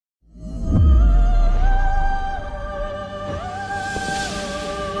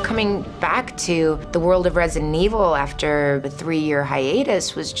coming back to the world of Resident Evil after a 3-year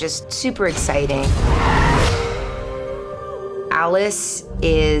hiatus was just super exciting. Alice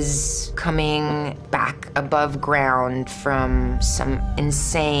is coming back above ground from some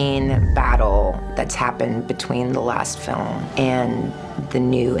insane battle that's happened between the last film and the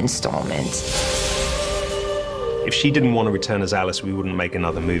new installment. If she didn't want to return as Alice, we wouldn't make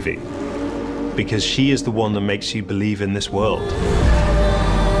another movie. Because she is the one that makes you believe in this world.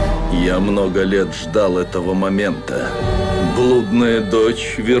 Я много лет ждал этого момента. Блудная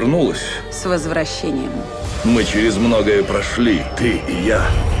дочь вернулась. С возвращением. Мы через многое прошли, ты и я.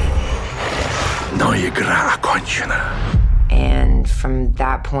 Но игра окончена. And from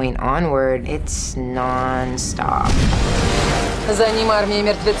that point onward, it's non-stop. За ним армия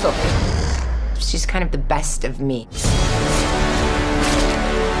мертвецов. She's kind of the best of me.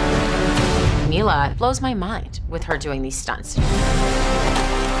 Milla blows my mind with her doing these stunts.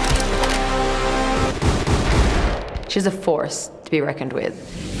 She's a force to be reckoned with.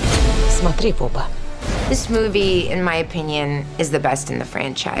 Смотри, Поба. This movie, in my opinion, is the best in the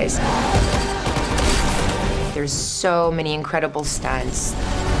franchise. There's so many incredible stunts.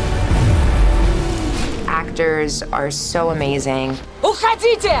 Actors are so amazing.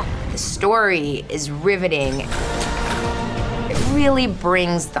 Уходите! The story is riveting. It really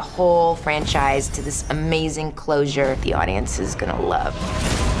brings the whole franchise to this amazing closure the audience is gonna love.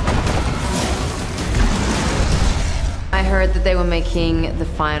 I heard that they were making the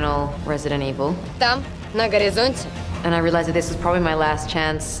final Resident Evil. Там, на горизонте. And I realized that this was probably my last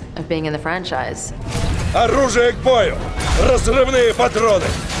chance of being in the franchise. Оружие к бою! Разрывные патроны!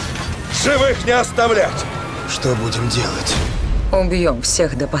 Живых не оставлять! Что будем делать? Убьем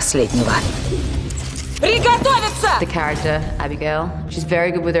всех до последнего. Приготовиться! The character, Abigail, she's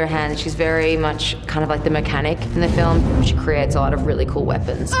very good with her hands. She's very much kind of like the mechanic in the film. She creates a lot of really cool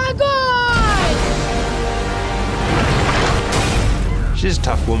weapons. Огонь! She's a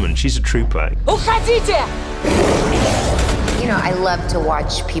tough woman. She's a trooper. Уходите! You know, I love to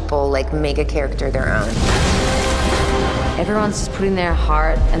watch people like make a character their own. Everyone's just putting their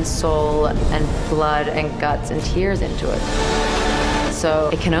heart and soul and blood and guts and tears into it. So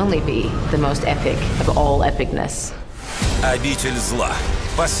it can only be the most epic of all epicness. Обитель зла.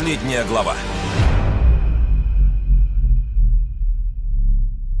 Последняя глава.